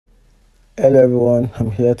Hello everyone, I'm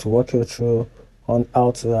here to walk you through on how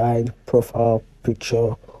to hide profile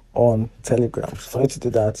picture on Telegram. So for you to do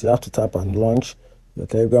that, you have to tap and launch your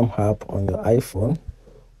Telegram app on your iPhone.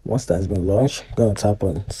 Once that's been launched, you're going to tap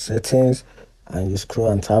on settings and you scroll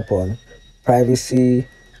and tap on privacy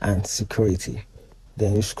and security.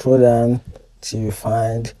 Then you scroll down till you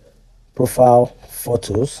find profile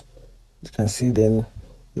photos. You can see then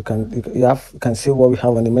you can see what we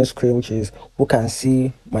have on the main screen, which is who can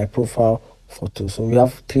see my profile photo. So we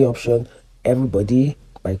have three options: everybody,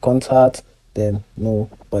 my contact, then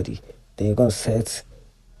nobody. Then you're gonna set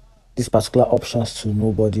these particular options to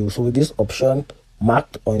nobody. So with this option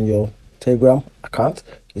marked on your Telegram account,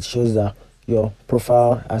 it shows that your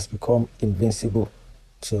profile has become invincible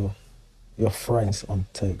to your friends on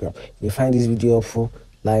Telegram. If you find this video helpful,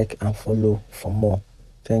 like and follow for more.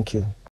 Thank you.